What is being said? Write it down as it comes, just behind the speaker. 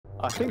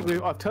I think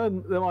I've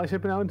turned my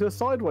ship now into a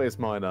sideways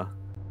miner.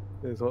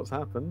 Is what's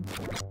happened.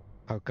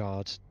 Oh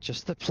god,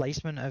 just the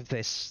placement of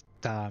this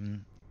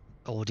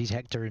ore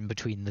detector in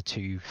between the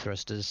two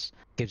thrusters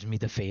gives me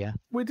the fear.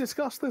 We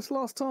discussed this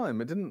last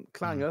time. It didn't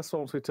clang us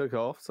once we took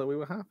off, so we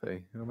were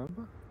happy. You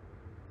remember?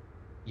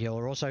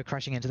 You're also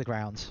crashing into the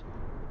ground.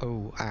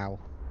 Oh, ow.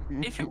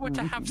 If it were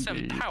to have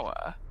some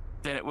power,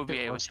 then it would be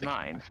able to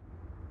mine.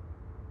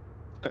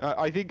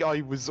 I think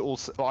I was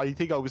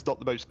not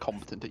the most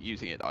competent at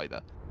using it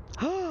either.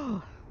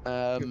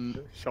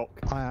 Shock.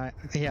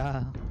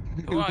 Yeah.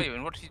 Who are you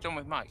and what have you done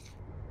with Mike?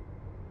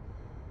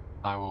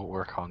 I will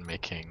work on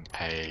making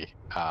a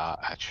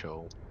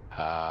actual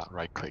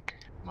right-click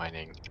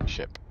mining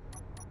ship.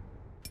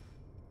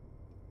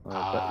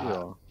 I bet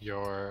you are.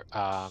 Your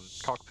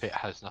cockpit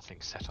has nothing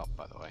set up,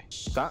 by the way.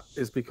 That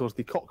is because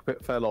the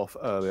cockpit fell off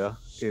earlier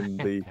in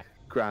the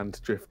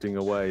grand drifting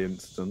away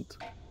incident.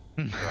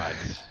 Right.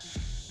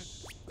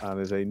 And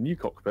there's a new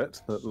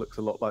cockpit that looks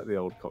a lot like the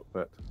old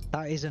cockpit.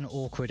 That is an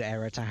awkward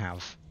error to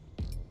have.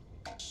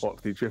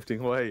 What, the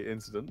drifting away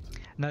incident?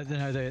 No,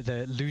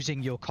 the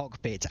losing your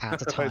cockpit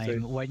at a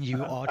time when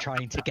you are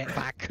trying to get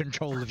back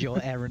control of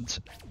your errant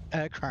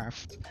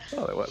aircraft.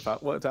 Well,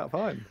 it worked out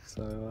fine.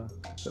 So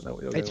don't know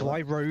what you're. It's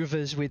why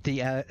rovers with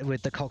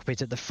the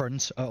cockpit at the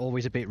front are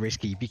always a bit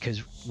risky,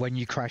 because when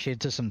you crash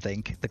into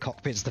something, the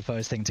cockpit's the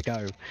first thing to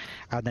go,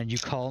 and then you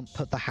can't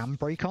put the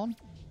handbrake on.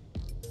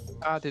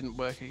 That didn't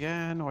work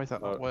again, or has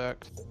that not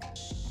worked?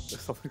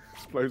 Something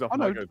explodes up. Oh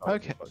no,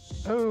 okay.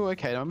 Oh,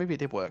 okay, no, maybe it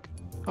did work.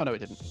 Oh no, it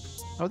didn't.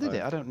 Oh, did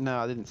it? I don't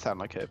know. It didn't sound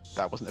like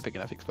that wasn't a big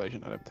enough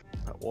explosion. I don't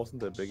think. That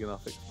wasn't a big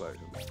enough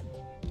explosion.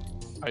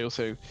 I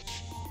also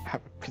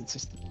have a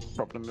consistent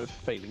problem of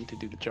failing to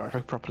do the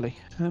gyro properly.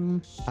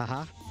 When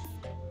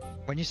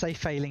you say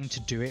failing to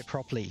do it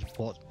properly,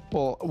 what?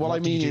 Well, what I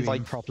mean is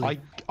improperly?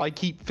 I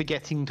keep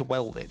forgetting to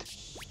weld it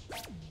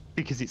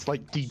because it's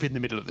like deep in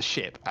the middle of the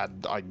ship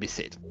and I miss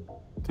it.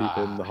 Deep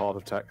in the heart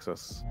of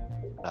Texas.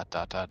 I've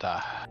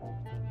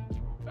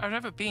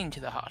never been to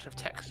the heart of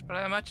Texas, but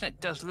I imagine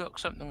it does look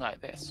something like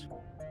this.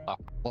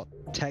 What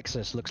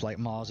Texas looks like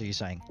Mars, are you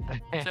saying?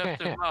 Surface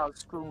of Mars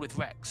strewn with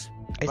wrecks.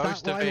 Is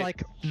that why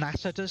like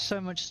NASA does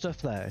so much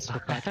stuff there? It's for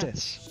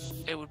practice.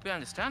 It would be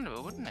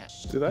understandable, wouldn't it?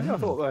 Do they? I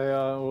thought they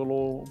were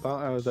all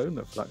about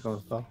Arizona for that kind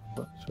of stuff,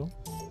 but sure.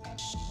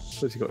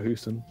 Suppose you got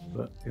Houston,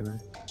 but you know.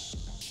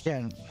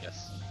 Yeah.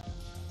 Yes.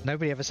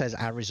 Nobody ever says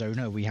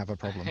Arizona, we have a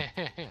problem.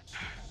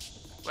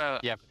 Well,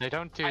 yeah, but they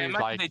don't do I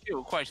imagine like. they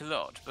do quite a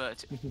lot,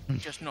 but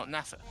just not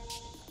NASA.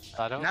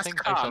 I don't NASCAR,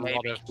 think there's a lot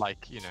maybe. of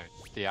like, you know,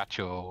 the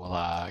actual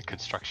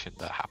construction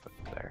that happened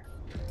there.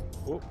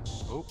 Oh.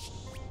 Oh.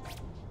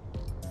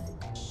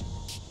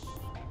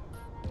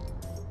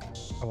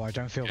 Oh, I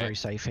don't feel very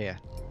safe here.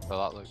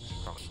 Well, that looks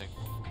promising.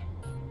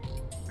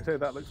 I say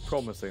that looks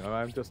promising.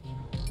 I'm just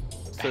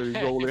slowly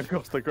rolling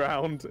across the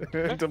ground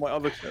into my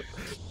other ship.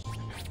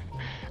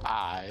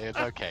 It's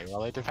okay.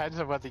 Well, it depends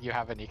on whether you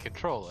have any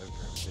control over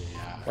the.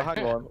 Well,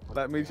 hang on.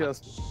 Let me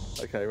just.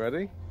 Okay,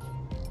 ready?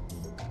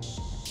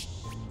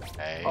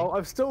 Okay. Oh,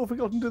 I've still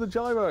forgotten to do the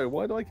gyro.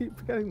 Why do I keep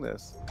forgetting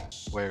this?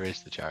 Where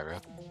is the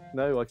gyro?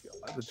 No,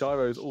 the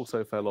gyros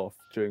also fell off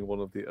during one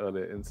of the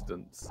earlier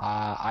incidents.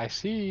 I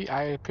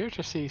appear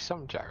to see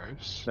some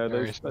gyros. No,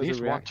 there is at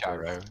least one reactors.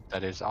 gyro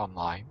that is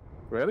online.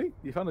 Really?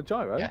 You found a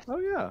gyro? Yes. Oh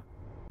yeah.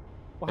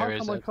 Well, There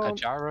is a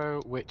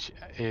gyro which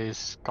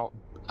is got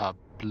a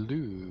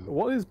blue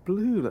What is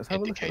blue? Let's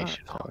have a look at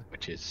indication that. on,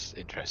 which is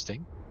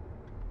interesting.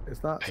 Is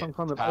that some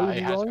kind of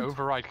It has override?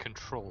 override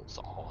controls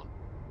on.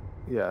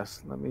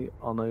 Yes. Let me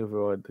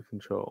unoverride the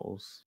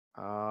controls.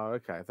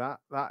 Okay. That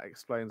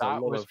explains a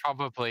That lot was of.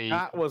 probably.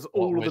 That was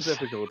all of the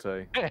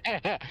difficulty.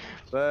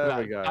 There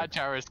we go. That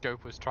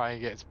gyroscope was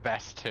trying its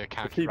best to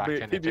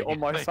counteract keep it on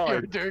my anything side. you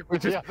were doing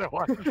with the other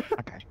one.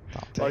 Okay.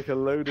 Like a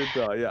loaded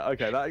die. Yeah.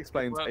 Okay. That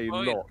explains a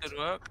lot. Good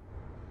work.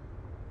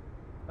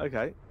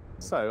 Okay.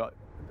 So.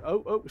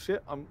 Oh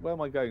shit! Where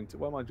am I going to?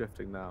 Where am I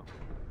drifting now?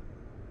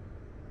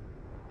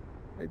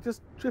 It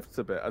just drifts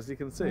a bit, as you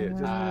can see. It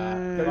just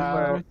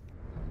goes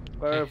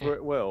wherever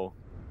it will.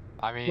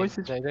 I mean, this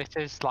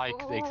is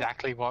like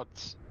exactly what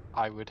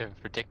I would have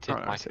predicted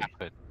might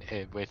happen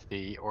with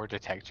the ore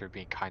detector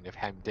being kind of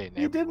hemmed in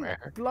everywhere.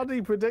 Didn't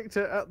bloody predict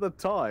it at the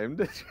time,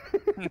 did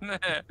you?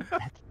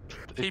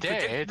 It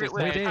did. It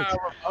with the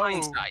power of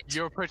hindsight.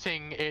 You're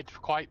putting it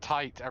quite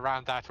tight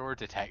around that ore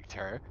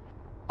detector.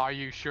 Are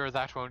you sure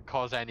that won't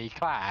cause any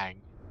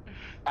clang?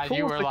 And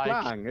you were like,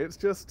 clang. It's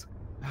just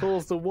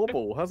caused a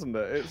wobble, hasn't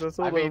it? It's a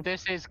sort of. I mean,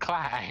 this is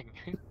clang.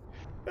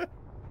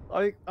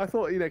 I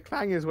thought,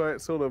 clang is where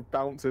it sort of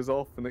bounces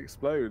off and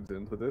explodes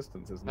into the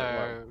distance, isn't it?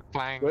 No,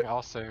 clang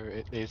also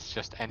is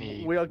just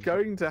any. We are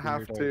going to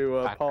have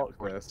to park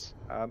this,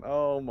 and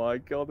oh my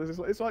god,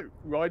 it's like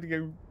riding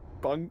a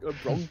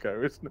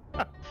Bronco, isn't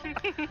it?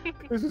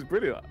 This is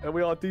brilliant, and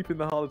we are deep in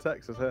the heart of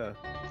Texas here.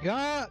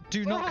 Yeah,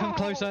 do not come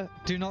closer.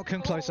 Do not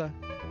come closer.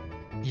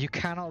 You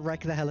cannot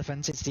wreck the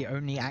Elephant. It's the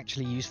only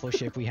actually useful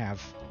ship we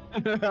have.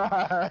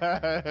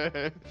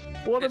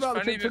 What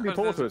about the Tufty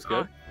Porter? It's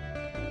good.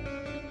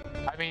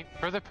 I mean,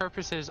 for the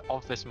purposes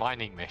of this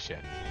mining mission,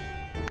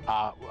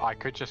 I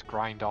could just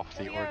grind off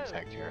the ore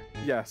detector.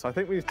 Yes, I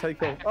think we need to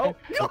take off. Oh,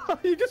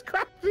 you just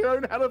crashed your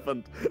own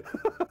elephant.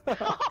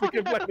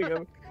 Complaining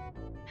of...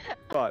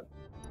 Right.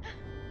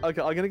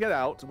 Okay, I'm gonna get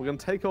out. We're gonna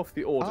take off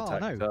the ore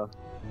detector. No.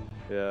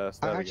 Yes.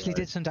 I actually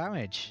did some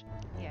damage.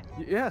 Yeah.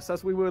 Yes,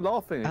 as we were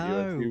laughing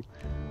at you.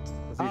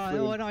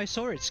 Oh. No, I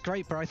saw it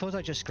scrape, but I thought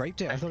I just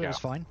scraped it. I thought it was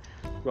fine.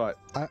 Right.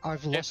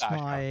 I've lost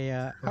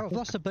my. I've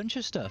lost a bunch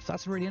of stuff.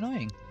 That's really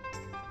annoying.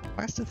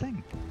 That's the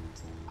thing.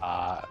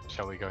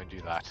 Shall we go and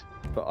do that?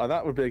 But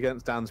that would be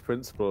against Dan's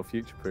principle of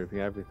future-proofing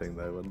everything,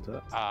 though, wouldn't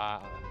it?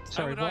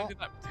 Sorry, what?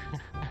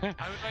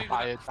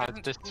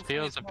 This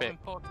feels a bit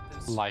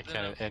like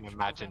an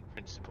imagined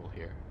principle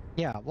here.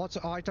 Yeah,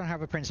 I don't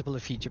have a principle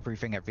of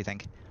future-proofing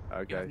everything.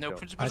 Okay, no sure.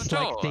 principles That's at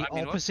like all. the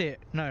opposite.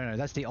 No,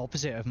 that's the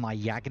opposite of my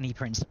Yagni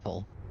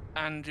principle.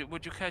 And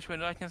would you care to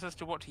enlighten us as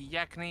to what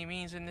Yagni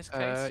means in this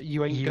case?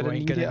 You ain't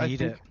gonna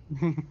need it.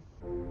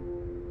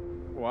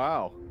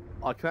 Wow.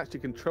 I can actually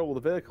control the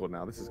vehicle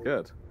now. This is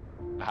good.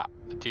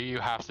 Do you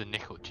have the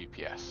nickel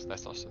GPS?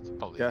 That's also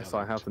probably. Yes,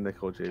 I have the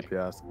nickel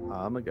GPS.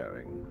 I'm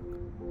going.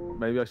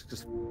 Maybe I should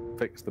just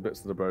fix the bits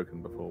that are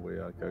broken before we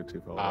go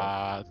too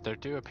far. There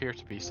do appear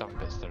to be some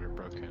bits that are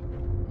broken.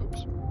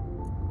 Oops.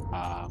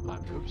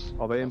 Oops.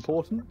 Are they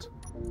important?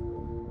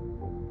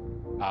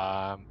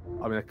 I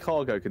mean, a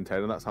cargo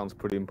container, that sounds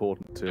pretty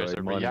important to there's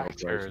a mining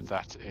reactor operation.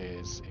 that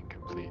is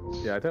incomplete.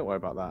 Yeah, don't worry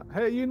about that.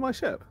 Hey, are you in my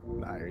ship?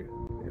 No,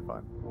 you're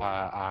fine.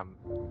 I'm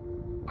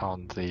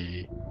on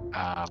the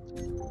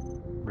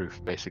roof,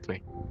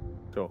 basically.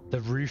 Sure. The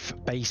roof,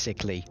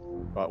 basically.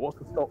 Right,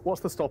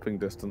 what's the stopping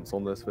distance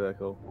on this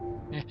vehicle?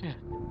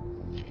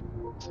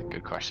 It's a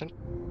good question.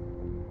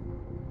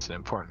 It's an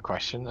important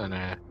question, and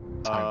a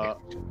lot.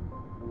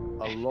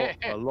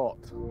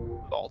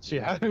 Lots,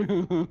 yeah.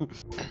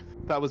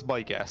 That was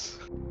my guess.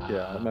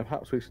 Yeah,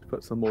 perhaps we should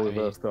put some more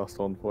reverse thrust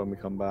on for when we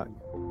come back.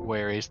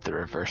 Where is the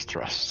reverse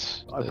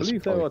thrust? I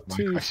believe there are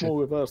two small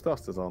reverse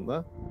thrusters, aren't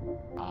there?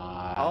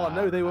 Oh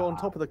no, they were on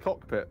top of the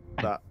cockpit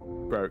that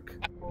broke.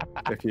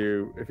 If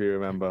you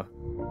remember.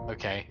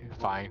 Okay,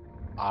 fine.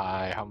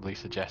 I humbly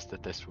suggest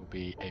that this will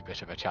be a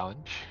bit of a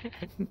challenge.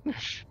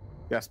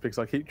 Yes, because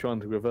I keep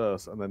trying to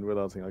reverse and then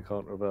realizing I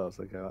can't reverse.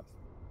 Okay,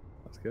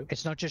 that's good.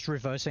 It's not just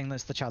reversing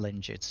that's the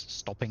challenge, it's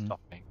stopping.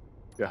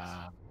 Yes.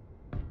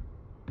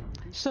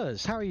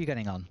 Sirs, how are you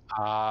getting on?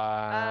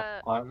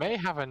 I may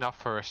have enough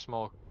for a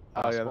small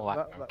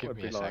that Give would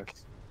me be a sec.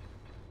 nice.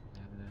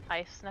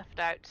 I snuffed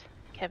out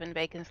Kevin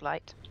Bacon's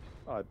light.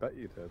 I bet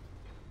you did.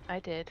 I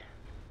did.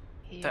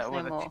 He is That's no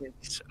what the more.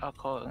 kids are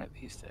calling it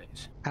these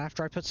days.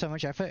 After I put so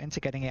much effort into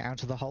getting it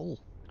out of the hole.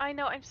 I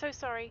know. I'm so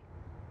sorry.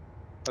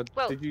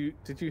 Well,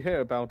 did you hear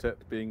about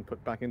it being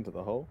put back into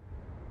the hole?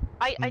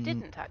 I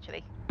didn't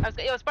actually. I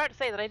was about to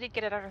say that I did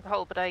get it out of the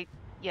hole, but then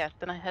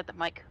I heard that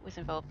Mike was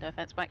involved. No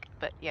offense, Mike,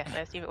 but yes,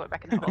 I assume it went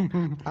back in the hole.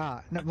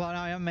 No, well,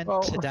 I meant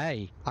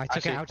today. I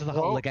took it out of the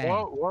hole again.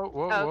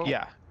 Whoa.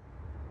 Yeah.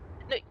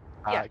 No,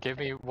 yeah. Give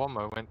me one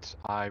moment.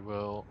 I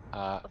will.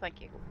 Well,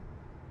 thank you.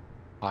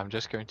 I'm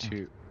just going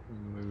to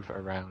move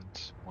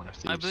around one of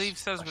these. I believe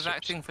Suz was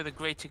acting for the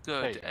greater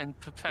good and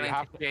preparing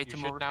to create a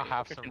more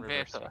efficient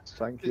vehicle.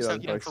 Thank you.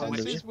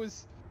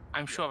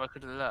 I'm sure I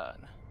could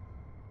learn.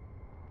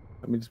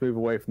 Let me just move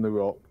away from the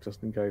rock,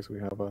 just in case we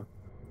have a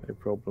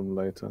problem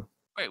later.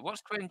 Wait,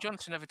 what's Dwayne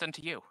Johnson ever done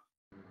to you?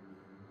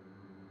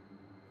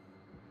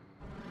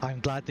 I'm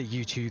glad that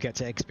you two get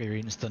to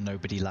experience the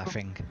nobody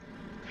laughing.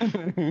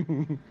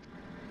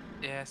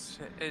 Yes,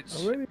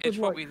 really it's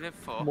what we live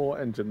for. More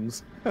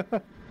engines.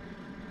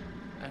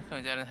 I'm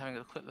coming down and having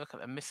a quick look at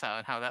the missile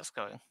and how that's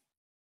going.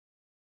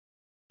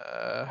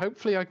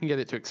 Hopefully I can get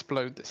it to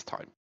explode this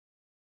time.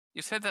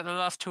 You said that the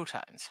last 2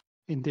 times.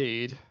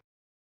 Indeed.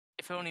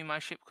 If only my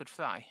ship could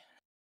fly.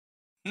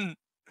 And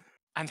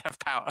have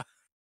power.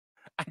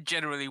 And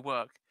generally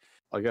work.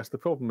 I guess the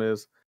problem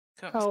is,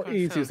 how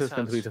easy is this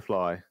going to be to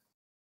fly?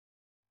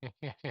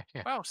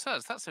 Well,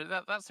 Suz, that's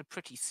a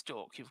pretty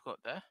stalk you've got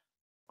there.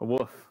 A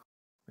woof.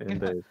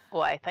 Indeed.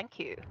 Why, thank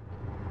you.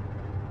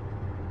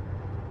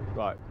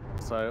 Right,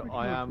 so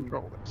I am...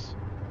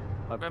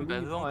 I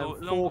Remember, believe I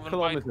am longer 4 than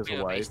kilometers wide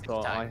away, wheelbase this so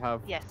I time.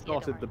 have Yes, yeah,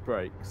 started don't the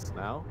brakes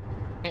now.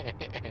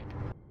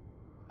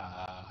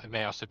 It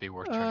may also be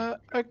worth turning.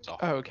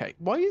 Okay.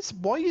 Why is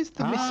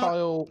the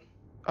missile?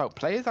 Oh,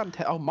 player's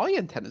antenna. Oh, my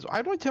antennas.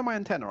 How do I turn my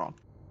antenna on?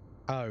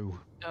 Oh.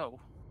 Oh.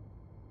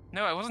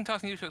 No, I wasn't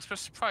asking you to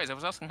express surprise. I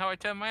was asking how I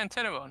turn my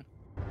antenna on.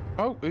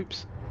 Oh,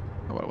 oops.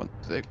 Oh, what I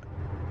want to do.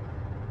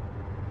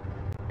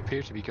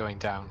 Appear to be going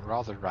down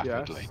rather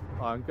rapidly. Yes,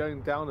 I'm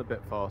going down a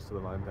bit faster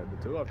than I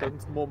intended to. I've done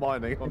some more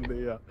mining on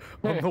the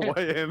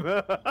way in.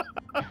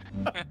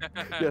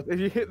 Yes, if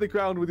you hit the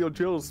ground with your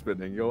drills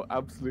spinning, you're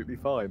absolutely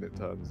fine. It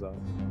turns out.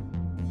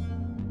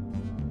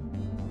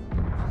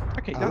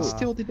 Okay, that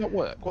still did not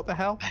work. What the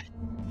hell?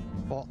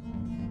 What?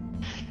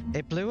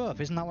 It blew up.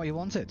 Isn't that what you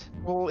wanted?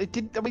 Well, it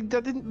did. I mean,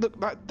 that didn't look.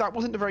 That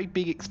wasn't a very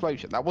big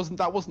explosion. That wasn't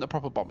a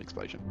proper bomb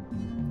explosion.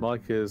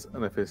 Mike is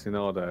an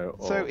aficionado.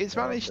 So it's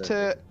managed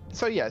to.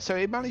 So yeah. So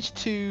it managed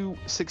to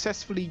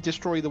successfully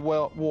destroy the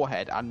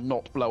warhead and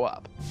not blow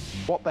up.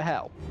 What the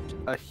hell?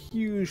 A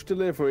huge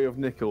delivery of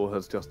nickel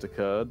has just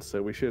occurred,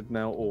 so we should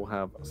now all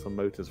have some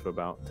motors for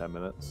about 10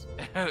 minutes.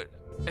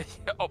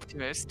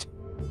 Optimist.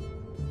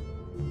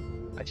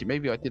 Actually,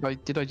 maybe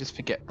did I just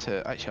forget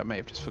to? Actually, I may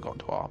have just forgotten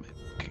to arm it.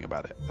 Thinking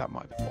about it, that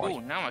might be why. Oh,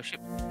 now my ship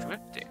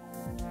drifted.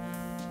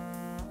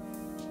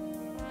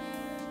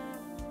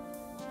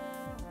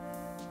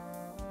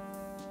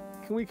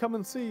 Can we come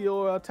and see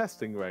your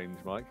testing range,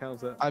 Mike?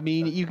 How's it? I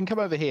mean, you can come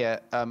over here.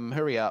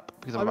 Hurry up,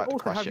 because I'm about to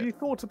crash have it. you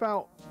thought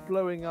about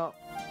blowing up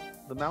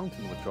the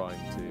mountain we're trying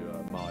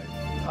to mine?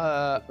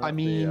 I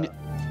mean,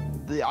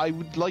 I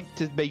would like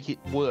to make it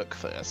work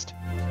first.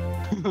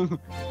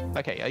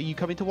 Okay, are you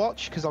coming to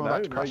watch? Because I'm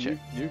about to crash it.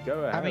 You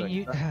go ahead. I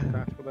mean,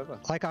 crash whatever.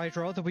 like, I'd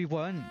rather we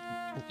weren't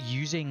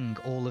using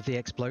all of the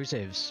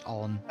explosives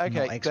on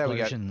Okay, not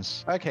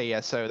explosions. there we go. Okay, yeah,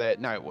 so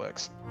now it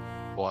works.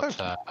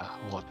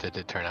 What did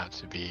it turn out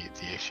to be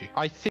the issue?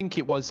 I think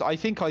it was. I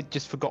think I'd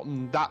just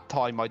forgotten that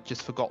time. I'd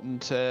just forgotten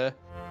to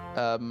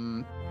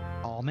Arm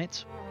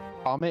it.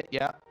 arm it.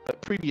 Yeah,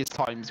 but previous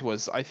times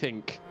was, I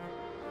think.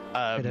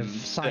 Bit of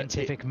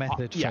scientific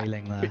method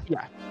failing there.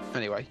 Yeah.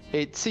 Anyway,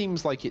 it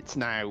seems like it's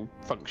now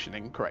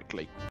functioning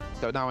correctly.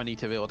 So now I need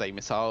to build a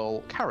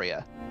missile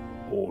carrier.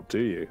 Or do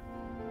you?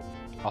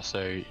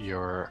 Also,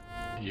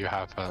 you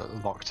have a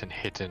locked and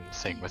hidden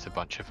thing with a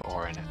bunch of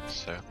ore in it.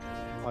 So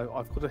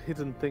I've got a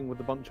hidden thing with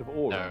a bunch of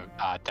ore. no,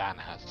 Dan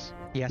has.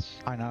 Yes,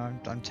 I know.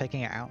 I'm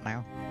taking it out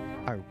now.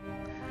 Oh.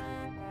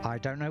 I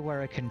don't know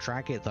where I can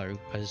drag it though,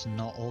 as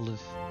not all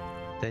of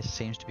this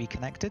seems to be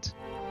connected.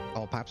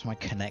 Or perhaps my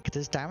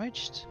connector's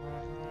damaged?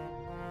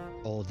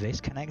 Or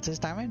this connector's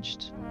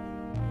damaged?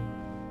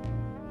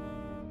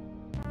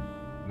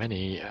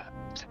 Many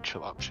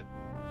potential options.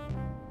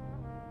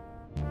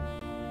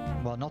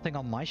 Well, nothing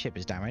on my ship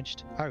is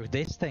damaged. Oh,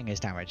 this thing is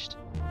damaged.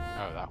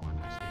 Oh, that one,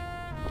 I see.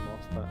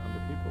 Master and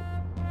the people.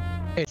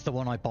 It's the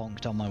one I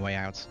bonked on my way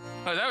out.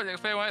 Oh, that would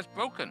explain why it's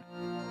broken.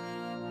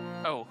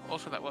 Oh,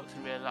 also that works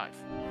in real life.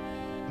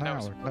 No,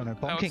 was- no, that was bonking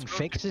broken.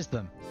 fixes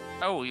them.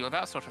 Oh, you're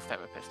that sort of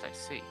therapist, I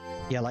see.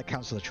 Yeah, like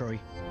Councillor Troy.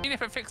 You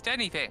never fixed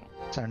anything.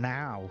 So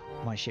now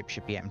my ship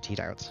should be emptied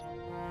out.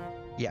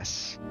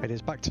 Yes, it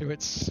is back to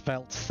its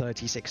svelte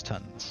 36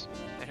 tons.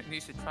 Then it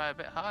needs to try a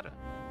bit harder.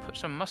 Put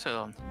some muscle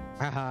on.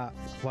 Haha,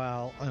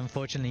 well,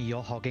 unfortunately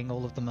you're hogging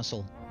all of the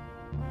muscle.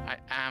 I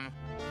am.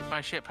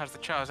 My ship has the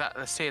Charles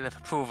Atlas seal of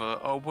approval,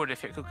 or would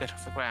if it could get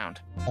off the ground.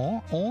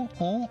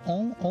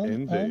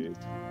 Indeed.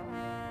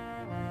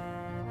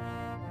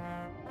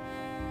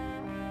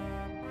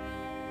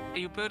 Are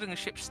you building a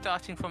ship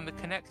starting from the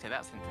connector?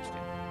 That's interesting.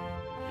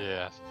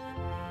 Yes.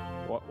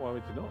 Why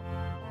would you not?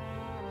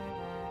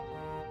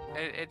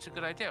 It's a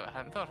good idea. I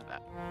hadn't thought of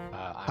that.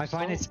 I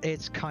find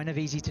it's kind of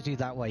easy to do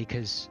that way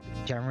because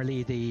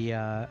generally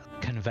the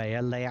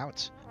conveyor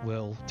layout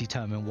will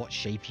determine what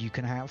shape you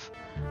can have.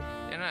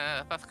 You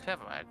know, that's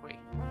clever. I agree.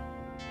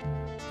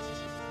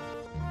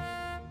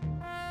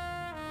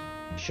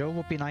 Sure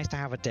would be nice to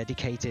have a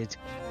dedicated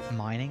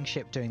mining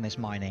ship doing this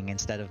mining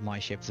instead of my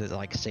ship that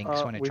like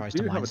sinks when it tries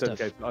to mine stuff.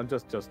 I'm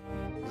just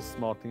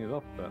smarting it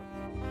up a bit.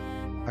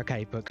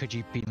 Okay, but could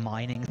you be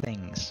mining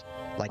things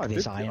like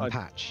this iron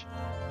patch?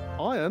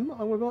 Iron?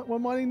 We're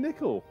mining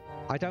nickel.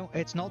 I don't.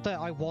 It's not that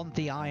I want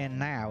the iron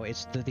now.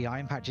 It's that the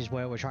iron patch is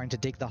where we're trying to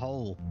dig the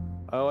hole.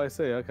 Oh, I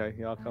see. Okay,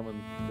 yeah, I'll come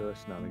and do a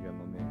shenanigan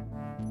on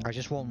you. I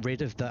just want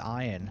rid of the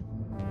iron.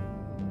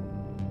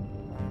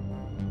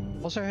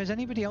 Also, has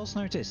anybody else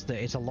noticed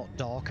that it's a lot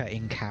darker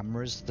in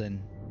cameras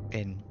than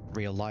in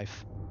real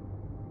life?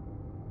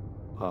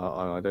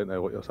 I don't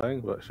know what you're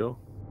saying, but sure.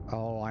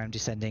 Oh, I am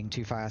descending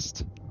too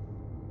fast.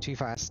 Too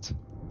fast.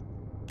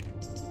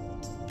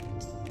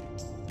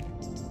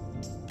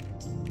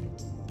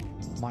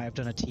 Might have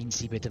done a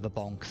teensy bit of a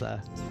bonk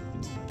there.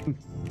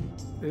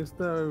 Is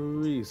there a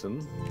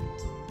reason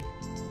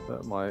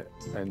that my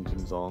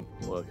engines aren't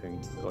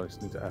working? I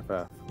just need to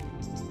FF.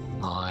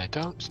 I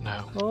don't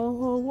know.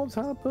 Oh, what's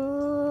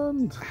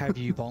happened? Have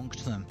you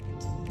bonked them?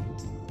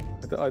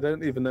 I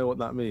don't even know what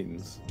that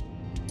means.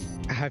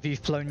 Have you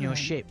flown your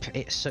ship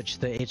it's such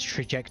that its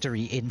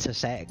trajectory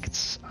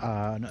intersects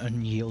an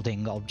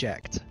unyielding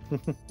object?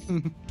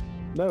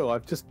 No,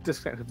 I've just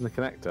disconnected from the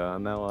connector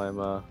and now I'm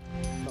not.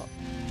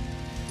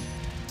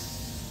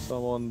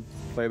 Someone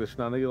played a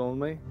shenanigan on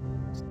me?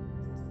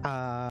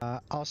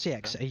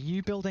 RCX, are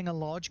you building a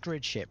large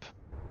grid ship?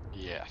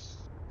 Yes.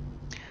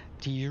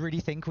 Do you really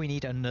think we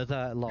need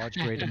another large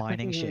grid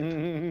mining ship?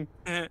 Do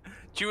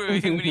you really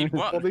think we need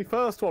one? Well, the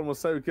first one was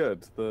so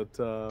good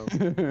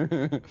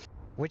that.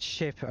 Which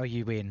ship are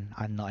you in?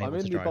 I'm not able I'm to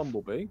in the drive.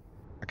 Bumblebee.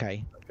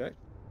 Okay. Okay.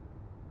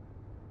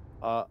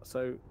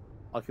 So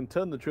I can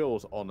turn the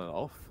drills on and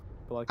off,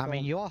 but I can't. I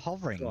mean, you are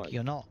hovering. drive.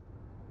 You're not.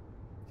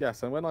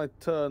 Yes, and when I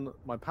turn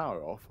my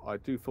power off, I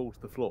do fall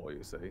to the floor.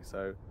 You see,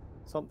 so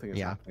something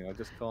is happening. I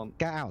just can't.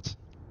 Get out.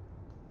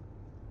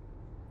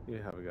 You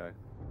have a go.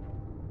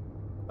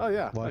 Oh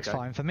yeah. Works okay.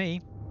 fine for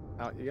me.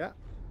 Out you get.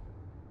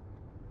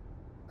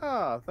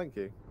 Ah, thank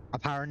you.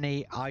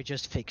 Apparently, I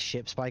just fix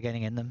ships by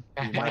getting in them.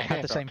 Mike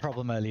had the same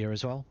problem earlier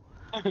as well.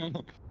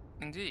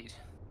 Indeed.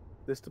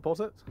 This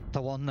deposit?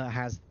 The one that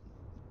has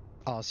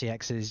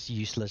RCX's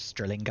useless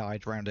drilling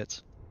guide around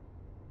it.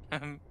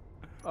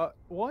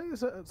 Why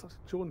is it at such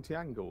a jaunty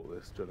angle,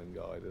 this drilling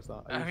guide? Is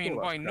that? I mean,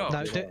 why not?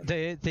 No,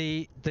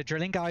 the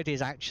drilling guide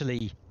is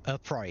actually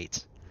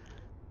upright.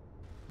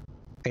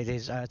 It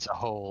is. The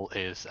hole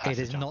is. It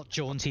is not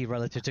jaunty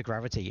relative to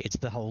gravity. It's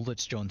the hole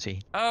that's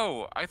jaunty.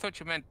 Oh, I thought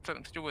you meant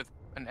something to do with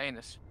an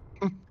anus.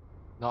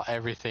 Not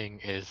everything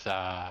is.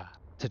 To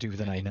do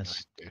with an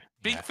anus.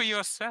 Speak for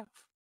yourself.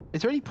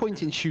 Is there any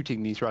point in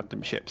shooting these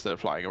random ships that are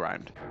flying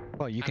around?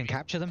 Well, you can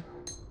capture them.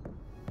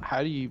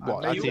 How do you?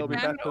 What? Maybe as it'll in- be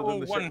can better or than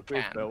the one ship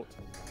we've can? built.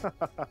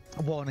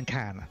 One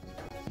can.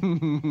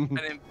 An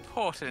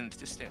important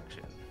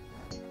distinction.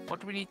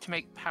 What do we need to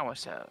make power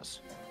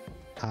cells?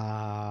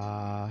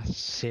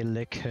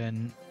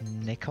 Silicon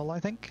nickel, I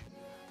think.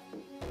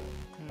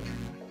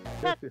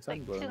 That's It's like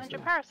Anglo, isn't 200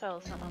 it?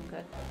 parasols not long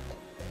ago.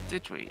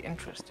 Did we?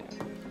 Interesting.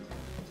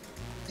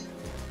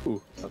 Ooh,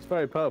 that's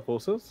very purple,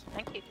 sis.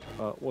 Thank you.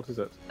 What is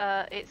it?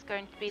 It's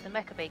going to be the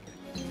mecha bacon.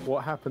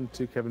 What happened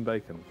to Kevin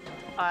Bacon?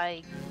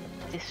 I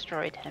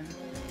destroyed him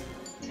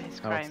for his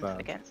How crimes sad.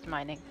 against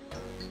mining.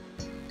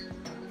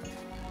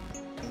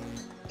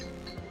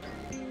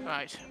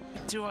 Right.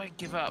 Do I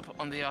give up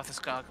on the Arthur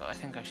Scargill? I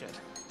think I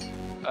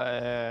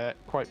should.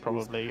 Quite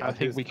probably. I had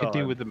think his we could do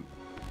time. with them.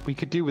 We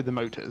could do with the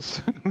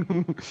motors.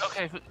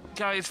 Okay, but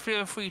guys,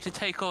 feel free to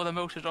take all the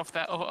motors off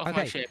that off my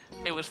Okay. ship.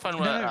 It was fun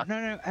No, work.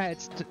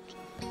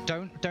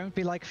 no, don't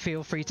be like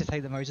feel free to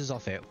take the motors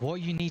off it.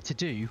 What you need to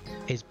do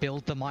is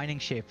build the mining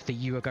ship that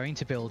you were going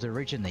to build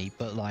originally,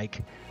 but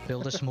like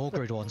build a small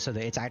grid one so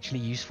that it's actually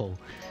useful.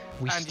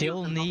 We And you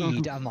still can-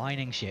 need a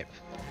mining ship.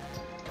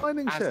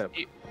 Mining ship.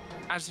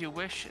 As you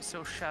wish,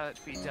 so shall it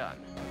be done.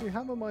 We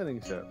have a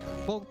mining ship.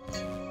 Well,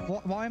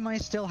 why am I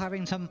still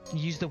having to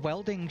use the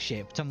welding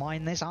ship to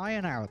mine this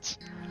iron out?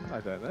 I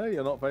don't know.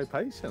 You're not very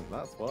patient.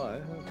 That's why.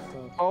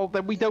 Oh,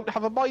 then we don't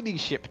have a mining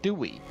ship, do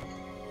we?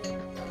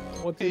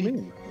 What do you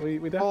mean?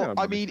 We definitely. Well, have a I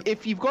mining mean, ship.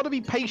 if you've got to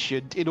be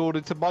patient in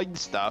order to mine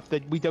stuff,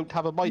 then we don't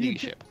have a mining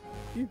ship.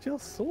 You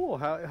just saw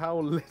how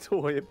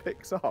little it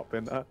picks up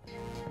in a.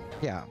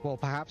 Yeah, well,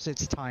 perhaps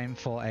it's time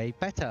for a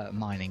better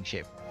mining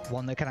ship.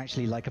 One that can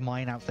actually like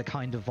mine out the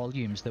kind of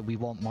volumes that we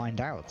want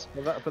mined out.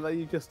 But then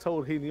you just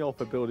told Heaney off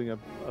for building a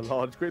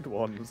large grid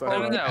one. So,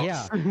 Oh, no.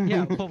 Yeah,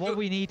 yeah, but what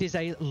we need is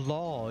a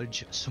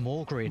large,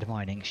 small grid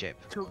mining ship.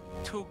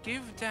 To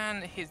give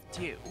Dan his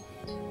due,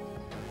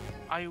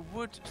 I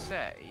would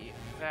say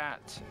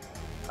that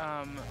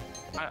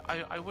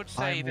I would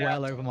say I'm that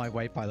well over my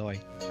weight, by the way.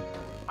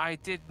 I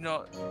did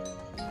not.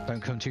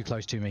 Don't come too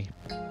close to me.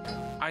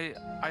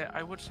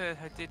 I would say that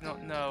I did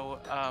not know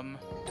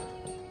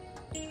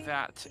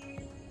that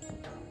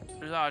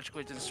large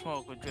grids and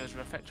small grid drills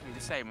were effectively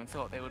the same, and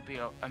thought they would be.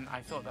 And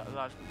I thought that a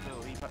large grid drill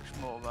would be much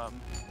more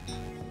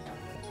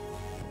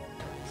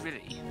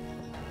drilly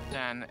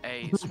than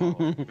a small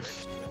grid drill,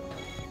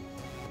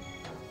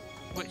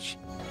 which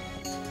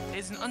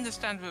is an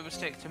understandable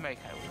mistake to make,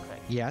 I would claim.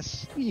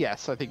 Yes.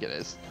 Yes, I think it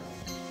is.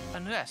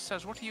 Unless,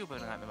 Saz, what are you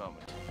building at the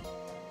moment?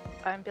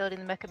 I'm building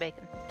the mecha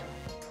bacon.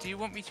 Do you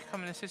want me to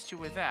come and assist you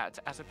with that,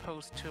 as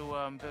opposed to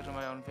building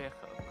my own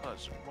vehicle?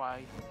 Because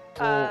why?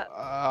 Well,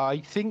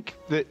 I think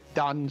that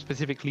Dan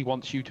specifically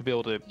wants you to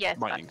build a Yes,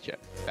 mining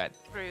ship. Ben.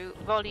 Through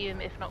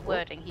volume, if not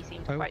wording, he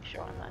seems Oh. quite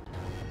sure on that.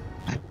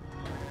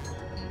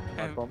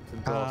 I bumped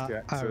into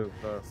RCX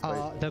of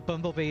space. The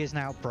Bumblebee is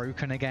now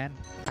broken again,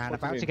 and What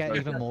do about you to mean, get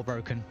even broken? more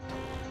broken.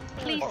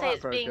 Please Not say that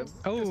it's being broken.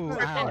 Oh,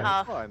 ripped in ow.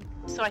 half, Fine.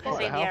 so I can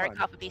Alright, sing the how Eric fine?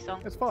 Carpenter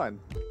song. It's fine.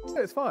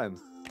 It's fine.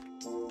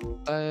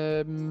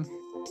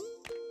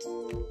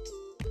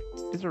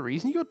 Is there a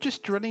reason you're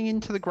just drilling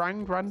into the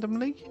ground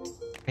randomly?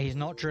 He's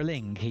not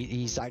drilling,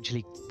 he's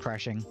actually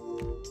crashing.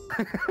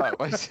 Oh,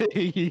 I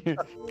see. Hang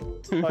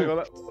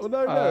on. Oh,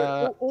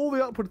 no. All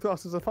the upward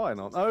thrusters are fine,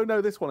 aren't? Oh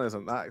no, this one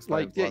isn't. That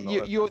explains Like,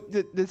 why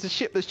not. there's a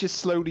ship that's just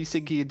slowly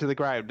sinking into the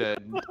ground,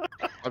 and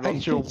I'm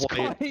not sure It's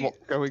what's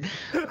going.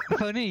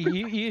 Funny,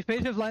 you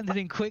bit have landed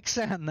in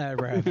quicksand there,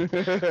 Rev.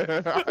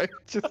 I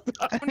just,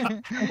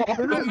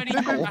 How many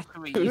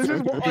batteries? This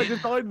is what I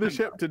designed the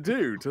ship to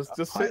do. Just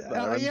sit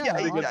there and yeah,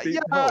 dig a I- deep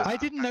yeah. hole. I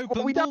didn't know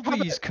Well, we don't have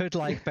bumblebees could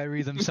like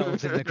bury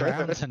themselves in the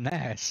ground to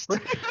nest. we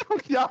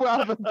now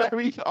have a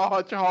very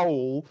large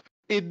hole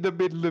in the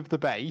middle of the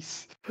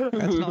base.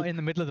 That's not in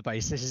the middle of the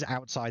base, this is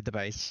outside the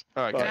base.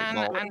 Okay, Dan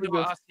well, and we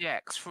or just-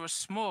 RCX, for a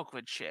small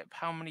grid ship,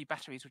 how many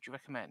batteries would you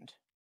recommend?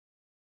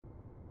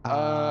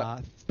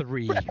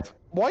 3.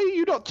 why are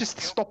you not just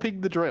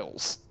stopping the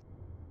drills?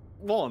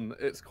 One,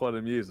 it's quite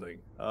amusing.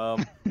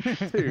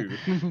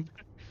 2,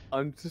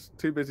 I'm just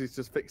too busy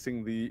just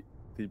fixing the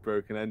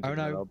broken engine. Oh,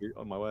 no. And I'll be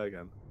on my way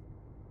again.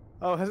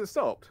 Oh, has it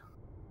stopped?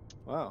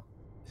 Wow.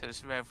 So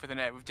it's Rev with an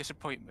air of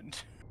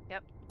disappointment.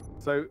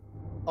 So,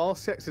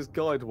 RCX's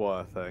guide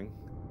wire thing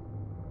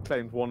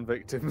claimed 1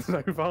 victim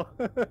so far.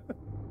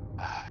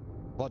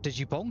 What, did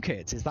you bonk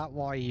it? Is that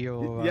why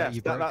you're? Yes,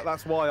 you broke?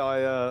 that's why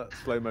I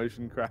slow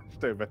motion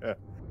crashed over here.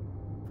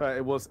 But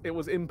it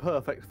was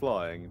imperfect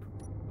flying,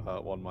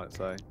 one might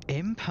say.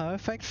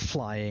 Imperfect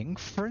flying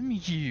from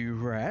you,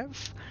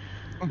 Rev.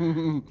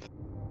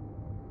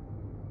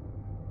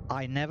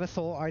 I never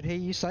thought I'd hear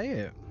you say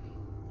it.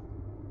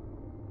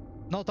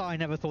 Not that I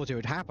never thought it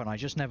would happen, I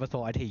just never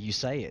thought I'd hear you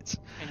say it.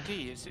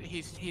 Indeed,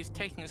 he's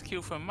taking his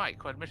cue from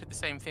Mike, who admitted the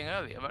same thing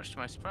earlier, much to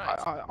my surprise.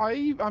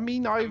 I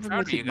mean, I've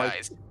admitted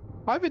guys.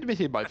 I've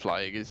admitted my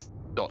flying is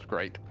not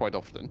great quite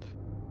often.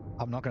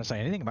 I'm not going to say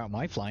anything about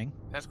my flying.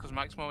 That's because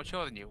Mike's more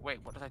mature than you. Wait,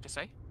 what did I just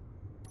say?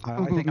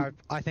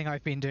 I think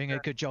I've been doing a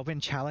good job in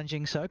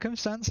challenging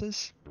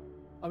circumstances.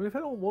 I mean, if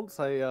anyone wants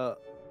a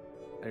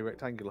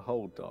rectangular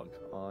hole dug,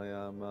 I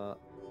am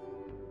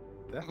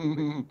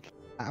definitely.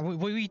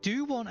 We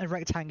do want a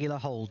rectangular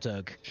hole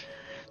dug.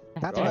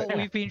 That's Right. what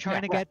we've been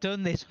trying to get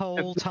done this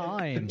whole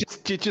time.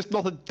 Just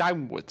not a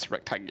downwards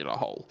rectangular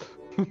hole.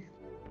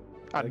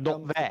 And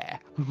not there.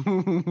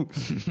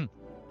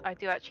 I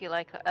do actually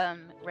like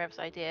Rev's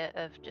idea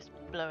of just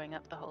blowing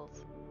up the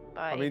holes.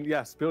 By... I mean,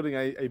 yes, building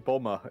a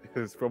bomber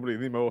is probably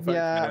the more effective.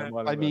 Yeah,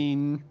 I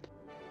mean,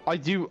 I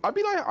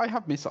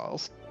have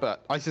missiles,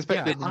 but I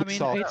suspect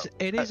that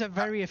it is a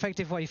very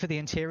effective way for the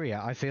interior.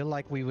 I feel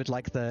like we would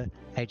like the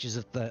edges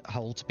of the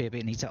hole to be a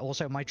bit neater.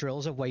 Also, my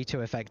drills are way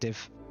too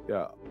effective.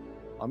 Yeah,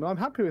 I mean, I'm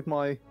happy with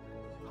my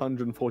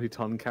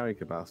 140-ton carry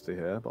capacity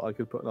here, but I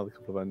could put another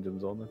couple of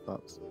engines on if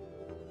that's.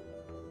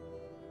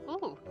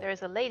 Ooh, there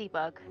is a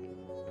ladybug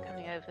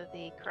coming over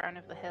the crown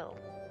of the hill.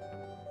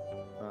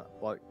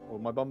 Will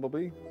my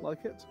Bumblebee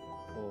like it?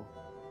 Or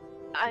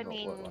I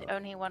mean,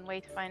 only one way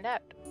to find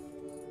out.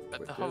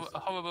 But the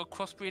horrible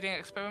crossbreeding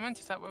experiment,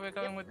 is that where we're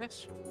going with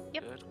this?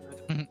 Yep.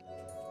 Good.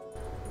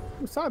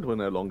 I'm sad we're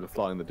no longer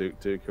flying the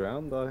Duke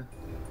around. I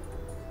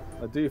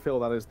do feel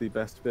that is the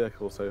best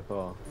vehicle so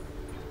far.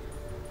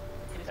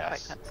 It is quite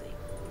fancy.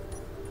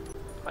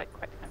 Quite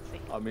fancy.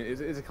 I mean,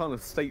 it's a kind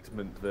of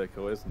statement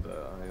vehicle, isn't it?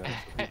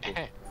 I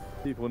mean,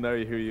 people know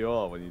who you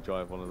are when you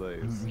drive one of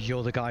these.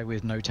 You're the guy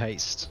with no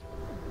taste.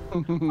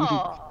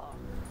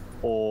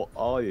 Or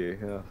are you?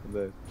 Yeah,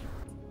 indeed.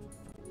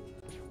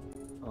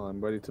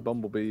 I'm ready to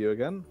Bumblebee you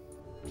again.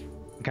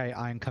 Okay,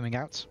 I'm coming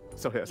out.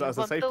 So yes, as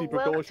a safety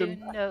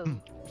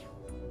precaution.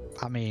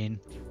 I mean,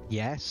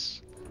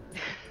 yes.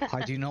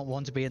 I do not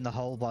want to be in the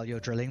hole while you're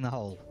drilling the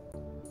hole.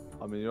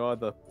 I mean, you're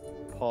either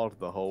part of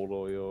the hole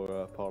or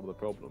you're part of the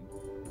problem.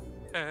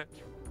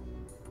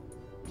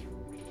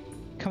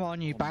 Come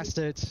on, you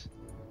bastard.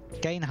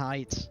 Gain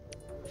height.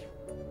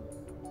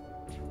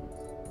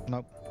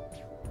 Nope.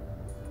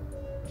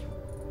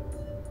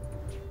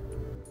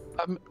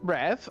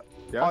 Rev,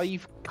 Yes?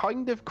 I've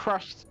kind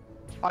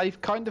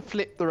of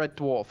flipped the red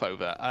dwarf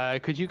over.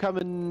 Could you come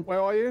and Where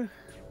are you?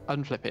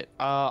 unflip it?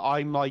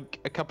 I'm like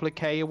a couple of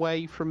K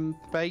away from the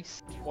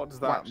base. What does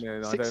that mean?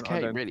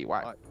 6K, really?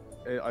 Wow.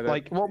 I don't.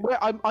 Like,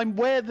 I'm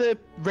where the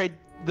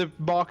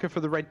marker for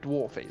the red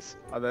dwarf is.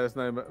 There's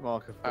no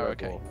marker for Oh, the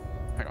okay. dwarf.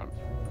 Hang on.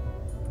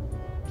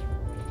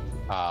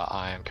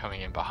 I am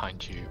coming in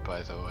behind you,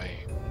 by the way.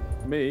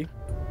 Me?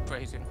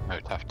 Phrasing. No,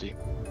 Tufty.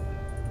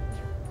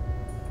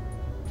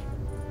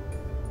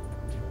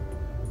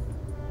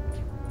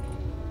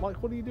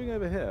 Mike, what are you doing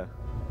over here?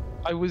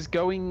 I was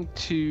going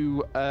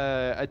to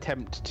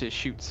attempt to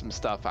shoot some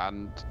stuff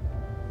and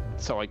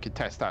so I could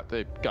test out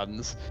the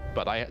guns,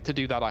 but to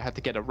do that I had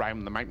to get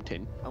around the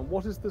mountain. And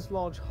what is this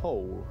large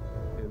hole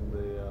in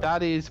the...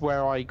 That is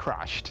where I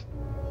crashed.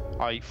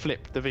 I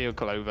flipped the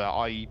vehicle over.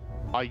 I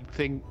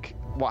think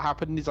what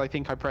happened is I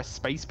think I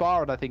pressed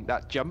spacebar and I think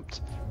that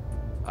jumped.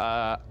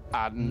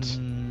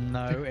 And...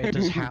 No, it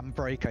does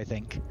handbrake, I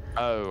think.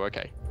 Oh,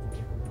 okay.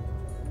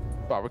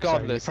 Well,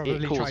 regardless, so you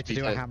probably it caused tried to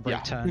me do a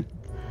handbrake turn.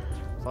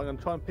 So I'm going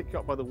to try and pick you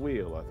up by the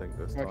wheel, I think,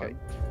 this time. Okay.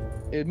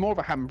 It's more of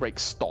a handbrake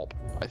stop,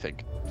 I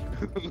think.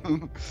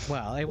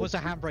 Well, it was a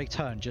handbrake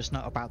turn, just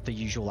not about the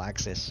usual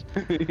axis.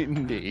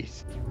 Indeed.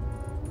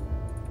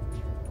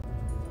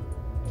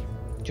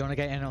 Do you want to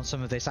get in on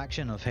some of this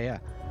action of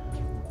here?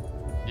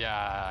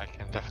 Yeah, I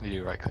can definitely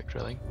do right-click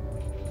drilling.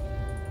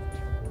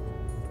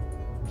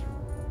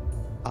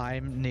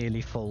 I'm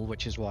nearly full,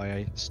 which is why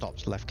I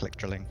stopped left-click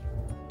drilling.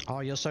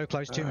 Oh, you're so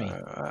close to me.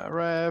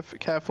 Rev,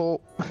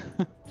 careful.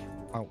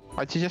 Oh.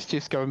 I suggest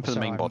just going for the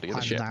main body of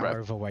the ship, I'm now Rev.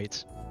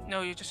 overweight.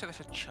 No, you just said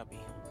it's a chubby.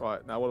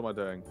 Right, now what am I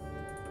doing?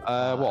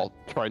 Well,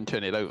 try and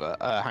turn it over.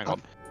 Hang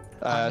on.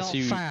 I'm not so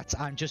you... fat,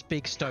 I'm just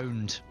big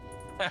stoned.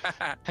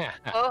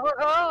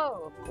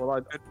 Oh!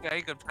 Well, Good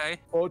play, good play.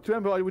 Well, do you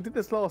remember we did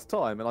this last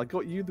time, and I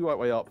got you the right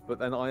way up, but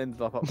then I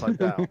ended up upside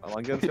down. And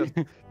I'm going to just...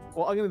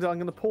 What I'm going to do, I'm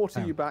going to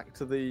porter you back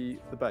to the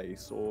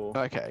base, or...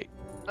 Okay.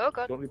 Oh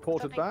god. Do you want me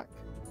ported back?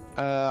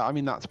 I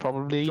mean, that's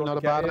probably Do you not want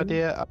a to get bad in?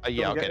 idea. Do you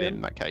Yeah, I'll want to get get in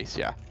in that case,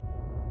 yeah.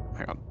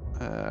 Hang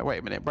on. Wait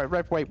a minute.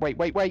 Rev, wait,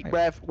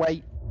 Rev,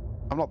 wait.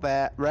 I'm not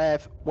there.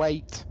 Rev,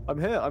 wait. I'm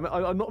here. I'm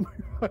not.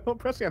 I'm not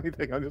pressing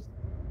anything. I'm just.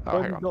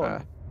 Oh, hang on.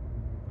 Gone.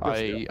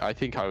 I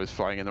think I was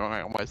flying in the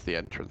wrong. Where's the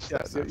entrance?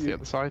 Yes, That's the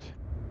other side.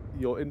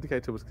 Your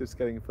indicator was just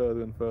getting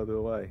further and further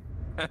away.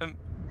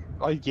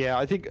 Yeah,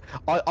 I think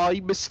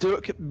I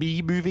mistook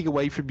me moving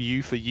away from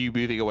you for you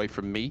moving away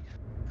from me.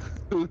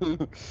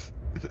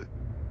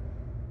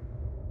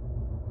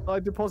 I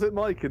deposit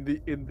Mike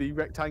in the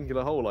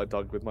rectangular hole I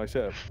dug with my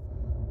ship.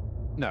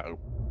 No.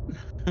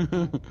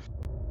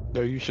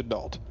 No, you should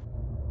not.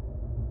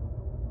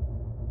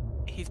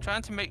 He's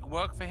trying to make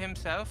work for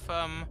himself.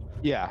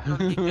 Yeah, so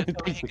he can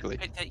basically.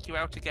 take you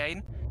out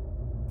again.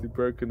 The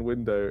broken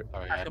window. Oh,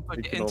 I yeah. can put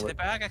it into the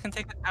bag. I can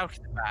take it out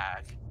of the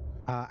bag.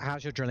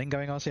 How's your drilling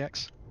going,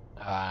 RCX?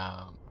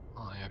 I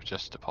have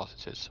just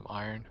deposited some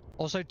iron.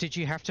 Also, did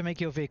you have to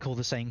make your vehicle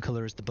the same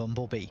color as the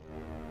Bumblebee?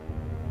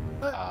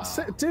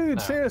 Dude,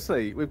 no.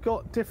 seriously, we've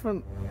got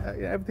different.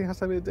 Everything has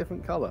to be a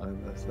different color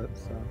in this.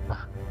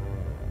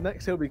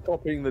 Next, he'll be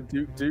copying the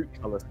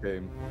Duke color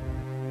scheme.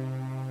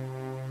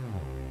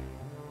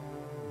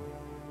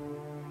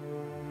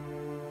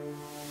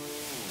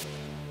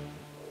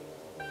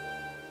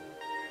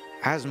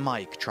 As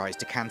Mike tries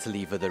to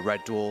cantilever the Red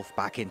Dwarf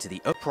back into the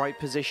upright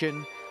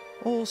position,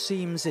 all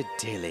seems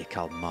idyllic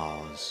on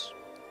Mars.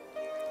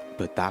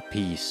 But that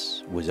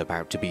peace was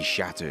about to be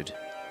shattered,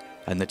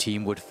 and the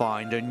team would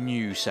find a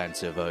new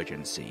sense of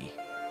urgency.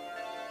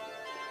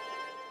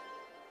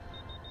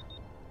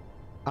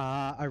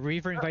 A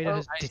Reaver Invader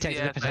has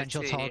detected a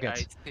potential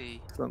target.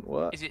 Doesn't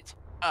work. Is it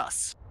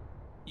us?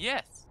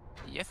 Yes.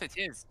 Yes, it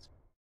is.